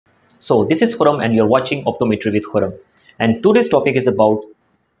So this is Khurram and you're watching Optometry with Khurram. And today's topic is about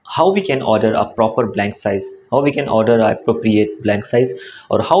how we can order a proper blank size, how we can order an appropriate blank size,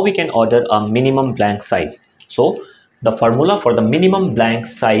 or how we can order a minimum blank size. So the formula for the minimum blank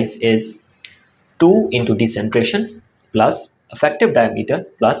size is 2 into decentration plus effective diameter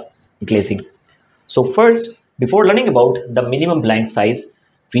plus glazing. So first, before learning about the minimum blank size,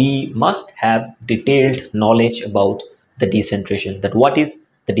 we must have detailed knowledge about the decentration, that what is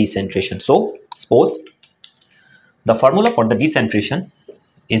the decentration. So suppose the formula for the decentration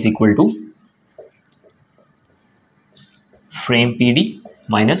is equal to frame PD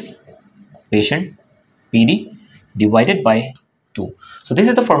minus patient PD divided by 2. So this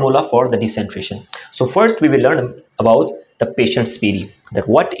is the formula for the decentration. So first we will learn about the patient's PD, that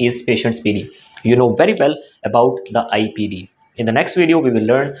what is patient's PD. You know very well about the IPD. In the next video we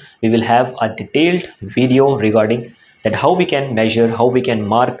will have a detailed video regarding that how we can measure, how we can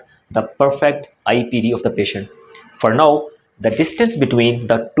mark the perfect IPD of the patient. For now, the distance between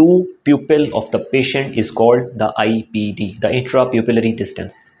the two pupil of the patient is called the IPD, the intrapupillary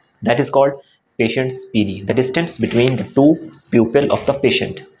distance. That is called patient's PD, the distance between the two pupil of the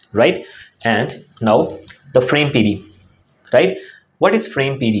patient, right? And now the frame PD, right? What is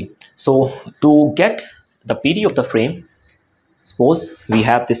frame PD? So to get the PD of the frame, suppose we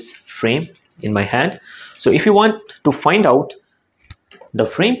have this frame in my hand. So if you want to find out the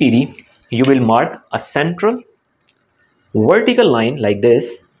frame PD, you will mark a central vertical line like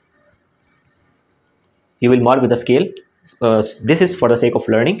this. You will mark with a scale. This is for the sake of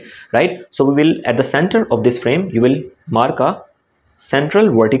learning, right? So we will, at the center of this frame, you will mark a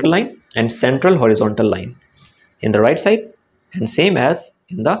central vertical line and central horizontal line in the right side, and same as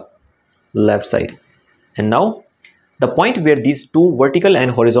in the left side. And now the point where these two vertical and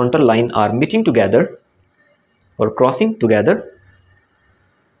horizontal line are meeting together or crossing together,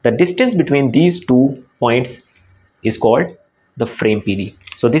 the distance between these two points is called the frame PD.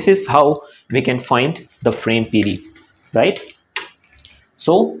 So this is how we can find the frame PD, right?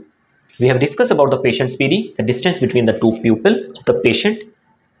 So we have discussed about the patient's PD, the distance between the two pupil of the patient,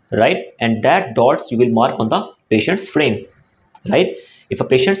 right? And that dots you will mark on the patient's frame, right? If a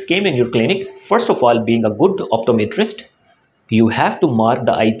patient came in your clinic, first of all, being a good optometrist, you have to mark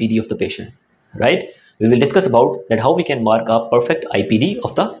the IPD of the patient, right? We will discuss about that how we can mark a perfect IPD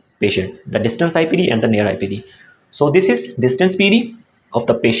of the patient, the distance IPD and the near IPD. So this is distance PD of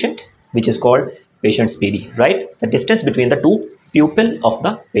the patient, which is called patient's PD, right? The distance between the two pupil of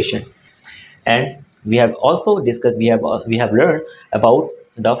the patient. And we have also discussed, we have learned about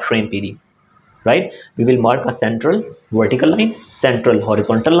the frame PD, right? We will mark a central vertical line, central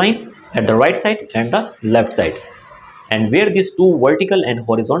horizontal line at the right side and the left side. And where these two vertical and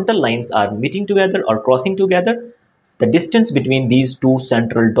horizontal lines are meeting together or crossing together, the distance between these two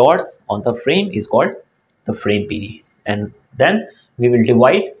central dots on the frame is called the frame PD. And then we will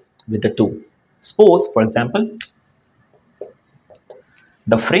divide with the 2. Suppose, for example,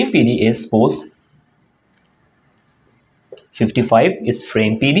 the frame PD is, suppose 55 is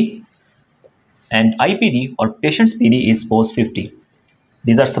frame PD and IPD or patient's PD is suppose 50.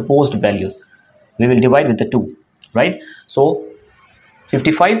 These are supposed values. We will divide with the 2, right? So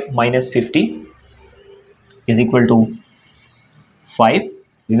 55 minus 50 is equal to 5.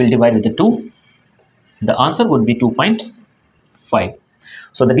 We will divide with the 2. The answer would be 2.5.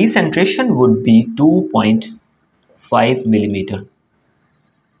 So the decentration would be 2.5 millimeter.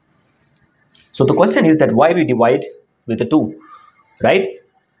 So the question is that why we divide with the 2, right?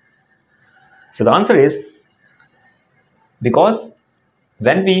 So the answer is because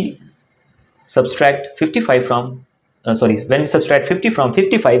when we subtract 55 from when we subtract 50 from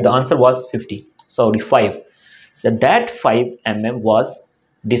 55, the answer was 50. Sorry, 5. So that 5 mm was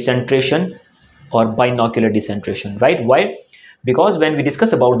decentration or binocular decentration, right? Why? Because when we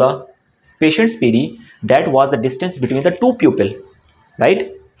discuss about the patient's PD, that was the distance between the two pupil,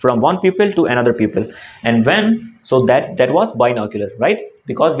 right? From one pupil to another pupil. And when, so that was binocular, right?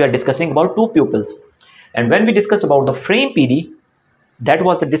 Because we are discussing about two pupils. And when we discuss about the frame PD, that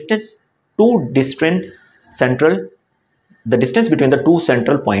was the distance two distant central, the distance between the two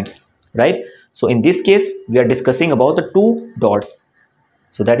central points, right? So in this case we are discussing about the two dots,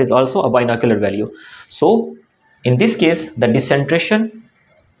 so that is also a binocular value. So in this case the decentration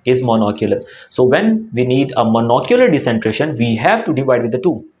is monocular. So when we need a monocular decentration, we have to divide with the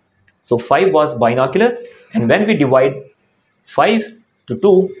 2. So 5 was binocular, and when we divide 5 to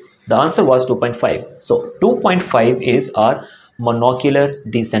 2, the answer was 2.5. So 2.5 is our monocular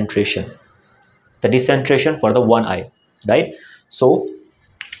decentration, the decentration for the one eye, right? So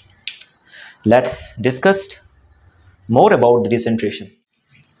let's discuss more about the decentration.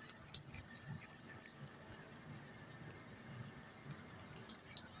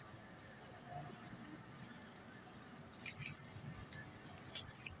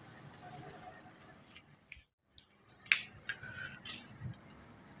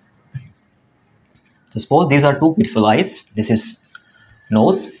 So suppose these are two beautiful eyes. This is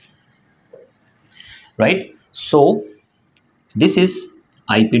nose, right? So this is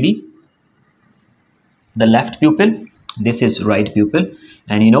IPD, the left pupil. This is right pupil,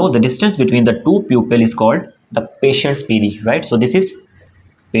 and you know the distance between the two pupil is called the patient's PD, right? So this is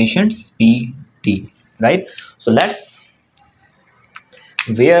patient's PD, right? So let's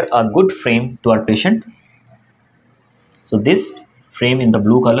wear a good frame to our patient. So this frame in the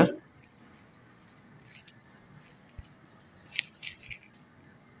blue color,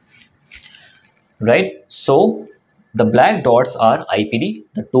 right? So the black dots are IPD,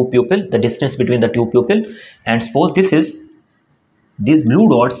 the two pupil, the distance between the two pupil, and suppose these blue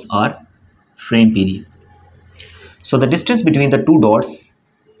dots are frame PD. So the distance between the two dots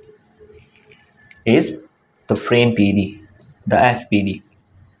is the frame PD, the FPD,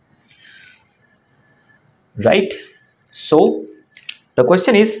 right? So the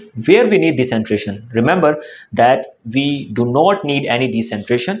question is where we need decentration. Remember that we do not need any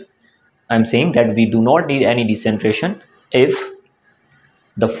decentration. I'm saying that we do not need any decentration if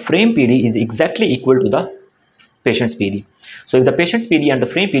the frame PD is exactly equal to the patient's PD. So if the patient's PD and the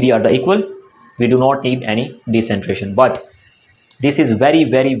frame PD are the equal, we do not need any decentration. But this is very,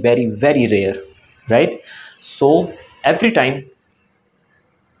 very, very, very rare, right? So every time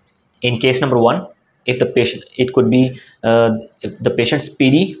in case number one, if the patient, it could be if the patient's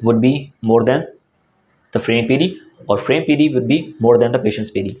PD would be more than the frame PD, or frame PD would be more than the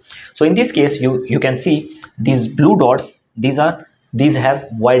patient's PD. So in this case, you can see these blue dots, these have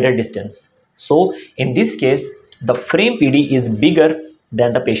wider distance. So in this case, the frame PD is bigger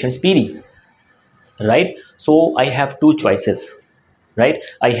than the patient's PD, right? So I have two choices, right?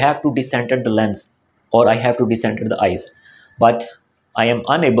 I have to decenter the lens, or I have to decenter the eyes, but I am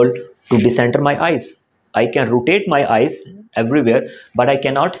unable to decenter my eyes. I can rotate my eyes everywhere, but I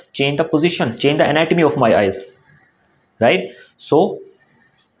cannot change the position, change the anatomy of my eyes, right? So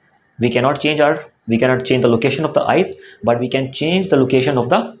we cannot change the location of the eyes, but we can change the location of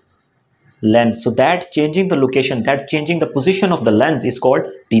the lens. So that changing the location, that changing the position of the lens is called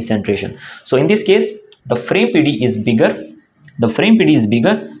decentration. So in this case, the frame PD is bigger, the frame PD is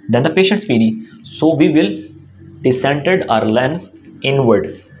bigger than the patient's PD, so we will decenter our lens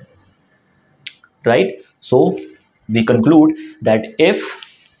inward, right? So we conclude that if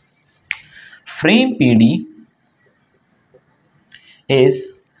frame PD is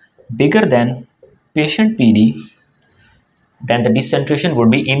bigger than patient PD, then the decentration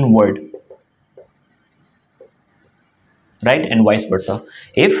would be inward, right? And vice versa.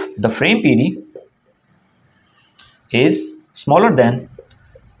 If the frame PD is smaller than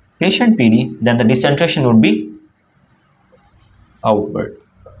patient PD, then the decentration would be outward.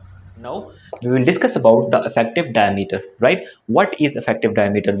 Now we will discuss about the effective diameter, right? What is effective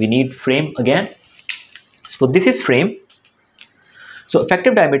diameter? We need frame again. So this is frame. So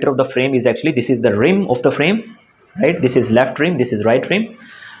effective diameter of the frame is actually, this is the rim of the frame, right? This is left rim, this is right rim,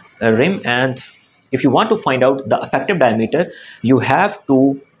 and if you want to find out the effective diameter, you have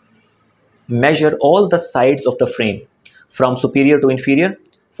to measure all the sides of the frame from superior to inferior,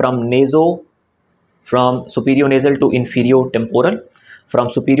 from superior nasal to inferior temporal, from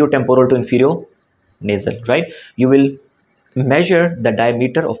superior temporal to inferior nasal, right? You will measure the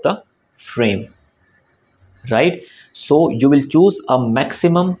diameter of the frame, right? So you will choose a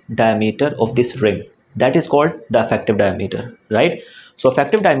maximum diameter of this rim, that is called the effective diameter, right? So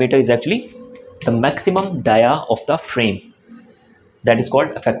effective diameter is actually the maximum dia of the frame, that is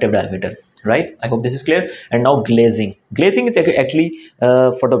called effective diameter, right? I hope this is clear. And now glazing is actually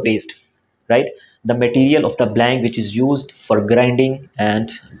for the waste, right? The material of the blank which is used for grinding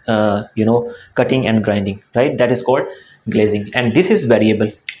and cutting and grinding, right? That is called glazing, and this is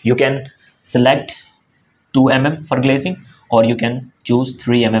variable. You can select 2 mm for glazing, or you can choose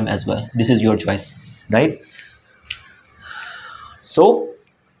 3 mm as well. This is your choice, right? So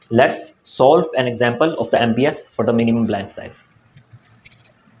let's solve an example of the MBS for the minimum blank size.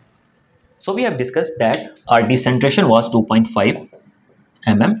 So we have discussed that our decentration was 2.5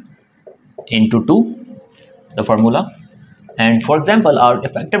 mm into 2, the formula, and for example our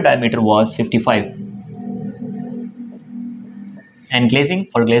effective diameter was 55, and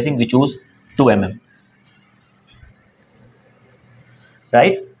for glazing we choose 2 mm,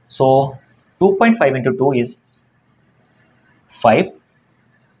 right? So 2.5 into 2 is 5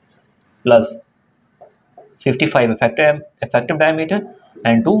 plus 55 effective diameter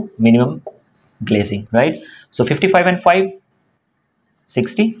and 2 minimum glazing, right? So 55 and 5,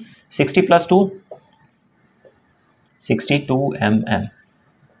 60, 60 plus 2, 62 mm.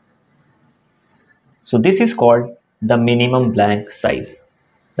 So this is called the minimum blank size,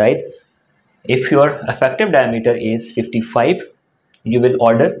 right? If your effective diameter is 55, you will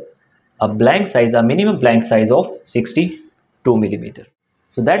order a blank size, a minimum blank size of 62 millimeter.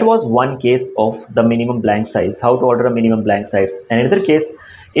 So that was one case of the minimum blank size, how to order a minimum blank size. Another case,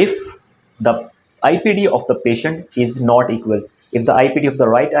 if the IPD of the patient is not equal, if the IPD of the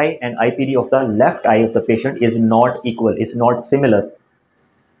right eye and IPD of the left eye of the patient is not equal, is not similar,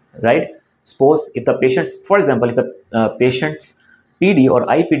 right? Suppose if the patient's, for example, if the patient's PD or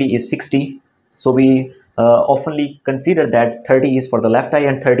IPD is 60, so we oftenly consider that 30 is for the left eye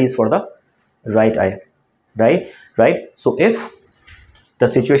and 30 is for the right eye, right? So if the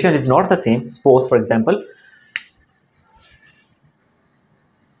situation is not the same, suppose for example,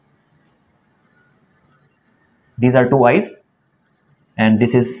 these are two eyes and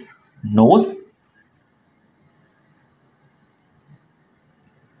this is nose,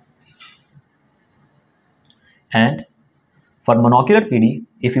 and for monocular PD,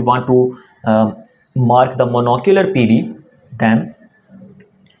 if you want to mark the monocular PD, then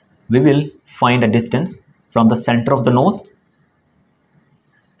we will find a distance from the center of the nose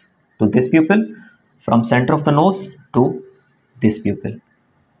to this pupil, from center of the nose to this pupil.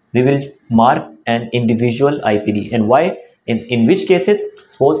 We will mark an individual IPD. And why? In which cases?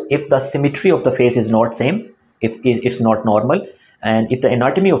 Suppose if the symmetry of the face is not same, if it's not normal, and if the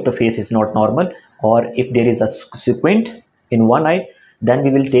anatomy of the face is not normal, or if there is a squint in one eye, then we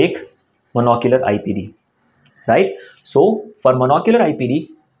will take monocular IPD, right? So for monocular IPD,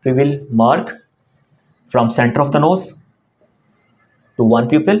 we will mark from center of the nose to one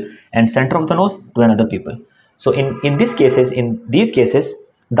pupil and center of the nose to another pupil. So in these cases,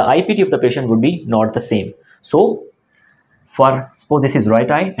 the IPD of the patient would be not the same. So for suppose this is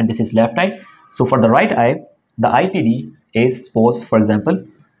right eye and this is left eye. So for the right eye, the IPD is, suppose for example,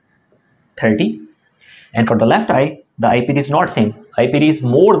 30, and for the left eye, the IPD is not same. IPD is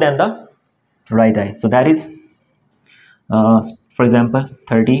more than the right eye. So that is, for example,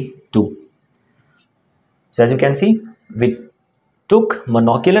 32. So as you can see, we took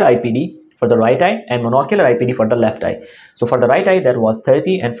monocular IPD for the right eye and monocular IPD for the left eye. So for the right eye that was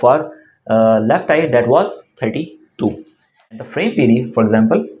 30, and for left eye that was 32. And the frame PD, for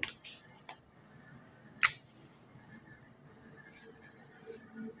example,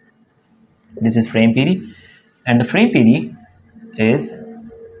 this is frame PD, and the frame PD is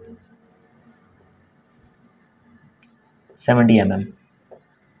 70 mm,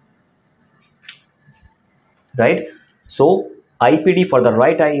 right? So IPD for the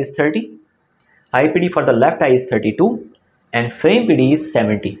right eye is 30, IPD for the left eye is 32, and frame PD is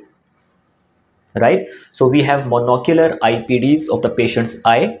 70, right? So we have monocular IPDs of the patient's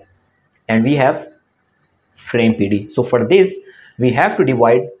eye and we have frame PD. So for this, we have to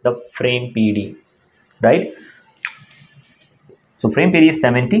divide the frame PD, right? So frame PD is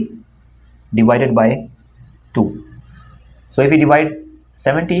 70 divided by 2. So if we divide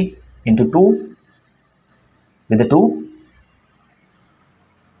 70 into 2 with the 2,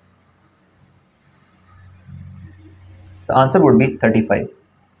 so answer would be 35.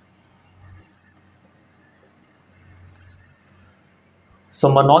 So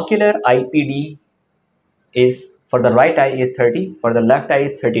monocular IPD is for the right eye is 30, for the left eye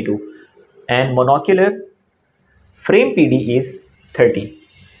is 32, and monocular frame PD is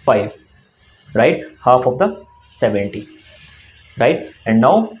 35, right? Half of the 70, right? And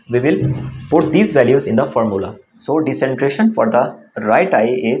now we will put these values in the formula. So decentration for the right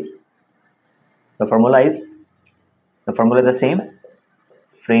eye is, the formula is the same,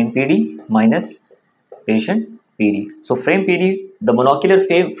 frame PD minus patient PD. So frame PD, the monocular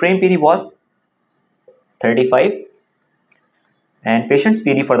frame PD was 35 and patient's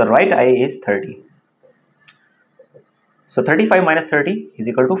PD for the right eye is 30. So 35 minus 30 is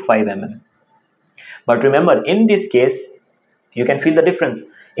equal to 5 mm. But remember, in this case, you can feel the difference.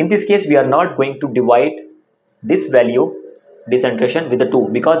 In this case, we are not going to divide this value decentration with the 2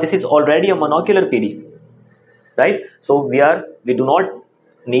 because this is already a monocular PD, right? So we do not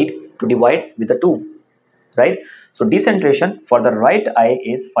need to divide with the 2, right? So decentration for the right eye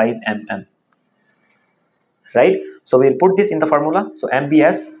is 5 mm, right? So we'll put this in the formula. So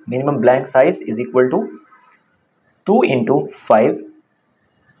MBS, minimum blank size, is equal to 2 into 5,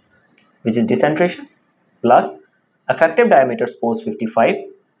 which is decentration, plus effective diameter, suppose 55,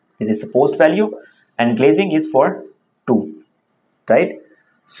 this is supposed value, and glazing is for 2, right?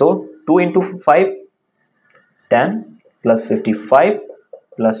 So 2 into 5, 10 plus 55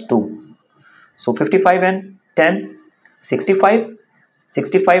 plus 2. So 55 and 10, 65,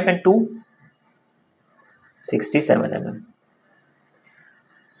 65 and 2, 67 mm.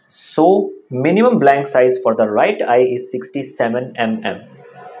 So minimum blank size for the right eye is 67 mm.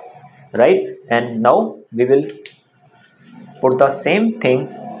 right? And now we will put the same thing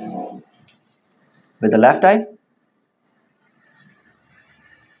with the left eye.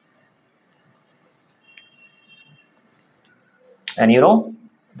 And you know,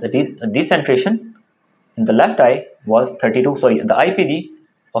 the decentration in the left eye was 32. Sorry, the IPD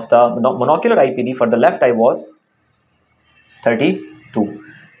of the monocular IPD for the left eye was 32.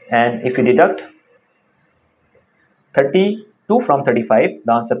 And if we deduct 32 from 35,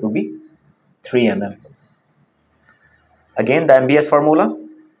 the answer would be 3 mm. Again, the MBS formula: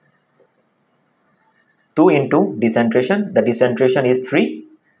 2 into decentration. The decentration is 3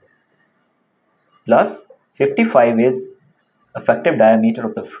 plus 55 is effective diameter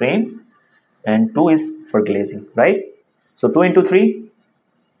of the frame, and 2 is for glazing, right? So 2 into 3,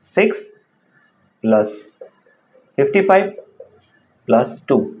 6 plus 55 plus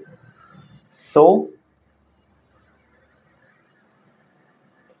 2. So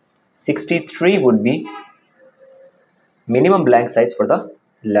 63 would be minimum blank size for the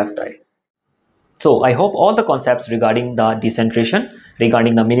left eye. So I hope all the concepts regarding the decentration,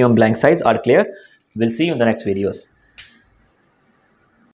 regarding the minimum blank size are clear. We'll see you in the next videos.